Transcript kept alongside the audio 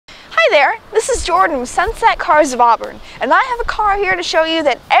there, this is Jordan with Sunset Cars of Auburn, and I have a car here to show you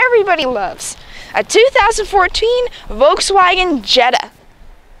that everybody loves. A 2014 Volkswagen Jetta.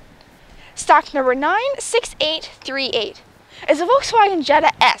 Stock number 96838. It's a Volkswagen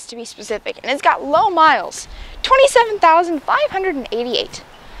Jetta S to be specific, and it's got low miles, 27,588.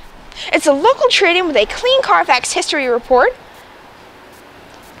 It's a local trade-in with a clean Carfax history report.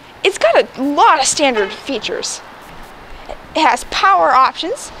 It's got a lot of standard features. It has power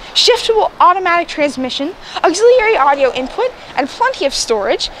options, shiftable automatic transmission, auxiliary audio input, and plenty of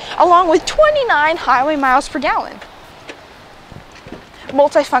storage, along with 29 highway miles per gallon.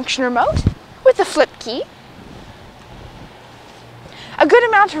 Multifunction remote with a flip key, a good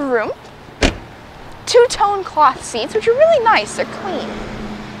amount of room, two-tone cloth seats, which are really nice, they're clean.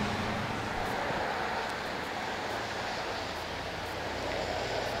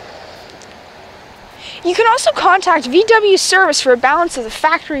 You can also contact VW Service for a balance of the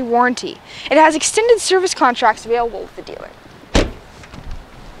factory warranty. It has extended service contracts available with the dealer.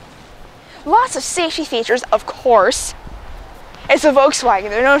 Lots of safety features, of course. It's a Volkswagen,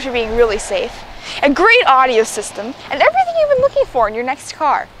 they're known for being really safe. A great audio system, and everything you've been looking for in your next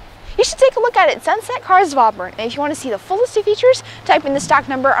car. You should take a look at it at Sunset Cars of Auburn, and if you want to see the fullest of features, type in the stock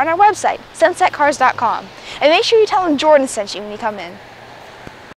number on our website, sunsetcars.com. And make sure you tell them Jordan sent you when you come in.